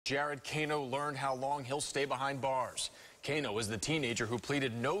Jared Cano learned how long he'll stay behind bars. Cano is the teenager who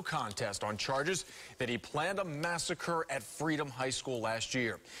pleaded no contest on charges that he planned a massacre at Freedom High School last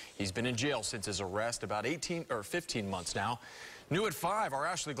year. He's been in jail since his arrest, about 15 months now. New at 5, our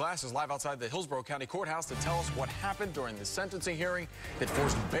Ashley Glass is live outside the Hillsborough County Courthouse to tell us what happened during the sentencing hearing that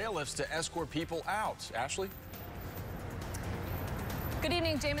forced bailiffs to escort people out. Ashley? Good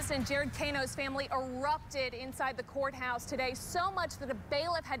evening, Jameson. Jared Cano's family erupted inside the courthouse today, so much that a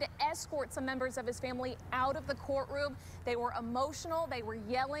bailiff had to escort some members of his family out of the courtroom. They were emotional, they were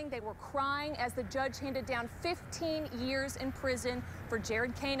yelling, they were crying as the judge handed down 15 years in prison for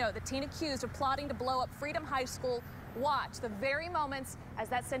Jared Cano, the teen accused of plotting to blow up Freedom High School. Watch the very moments as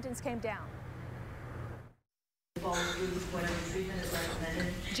that sentence came down.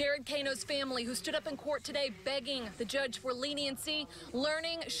 Jared Cano's family, who stood up in court today begging the judge for leniency,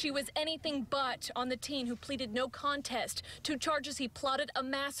 learning she was anything but on the teen who pleaded no contest to charges he plotted a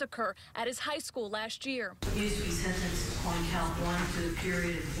massacre at his high school last year. He used to be sentenced on count 1 to a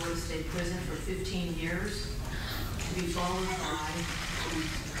period in Florida State Prison for 15 years, to be followed by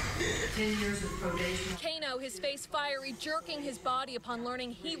 10 years of probation. Cano, his face fiery, jerking his body upon learning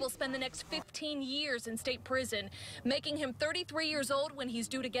he will spend the next 15 years in state prison, making him 33 years old when he's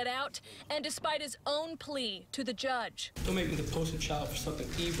due to get out, and despite his own plea to the judge. Don't make me the poster child for something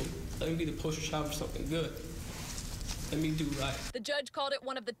evil. Let me be the poster child for something good. Let me do right. The judge called it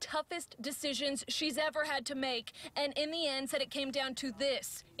one of the toughest decisions she's ever had to make, and in the end said it came down to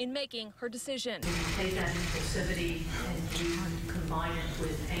this in making her decision. You take that impulsivity and you combine it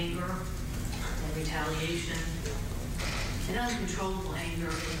with anger and retaliation and uncontrollable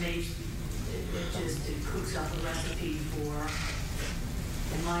anger. It cooks up a recipe for,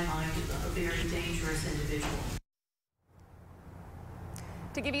 in my mind, a very dangerous individual.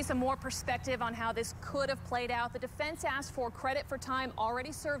 To give you some more perspective on how this could have played out, the defense asked for credit for time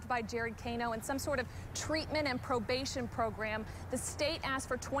already served by Jared Cano and some sort of treatment and probation program. The state asked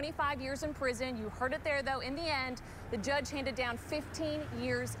for 25 years in prison. You heard it there, though. In the end, the judge handed down 15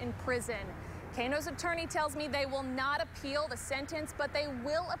 years in prison. Cano's attorney tells me they will not appeal the sentence, but they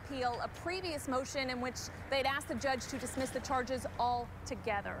will appeal a previous motion in which they'd asked the judge to dismiss the charges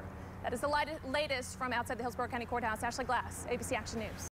altogether. That is the latest from outside the Hillsborough County Courthouse. Ashley Glass, ABC Action News.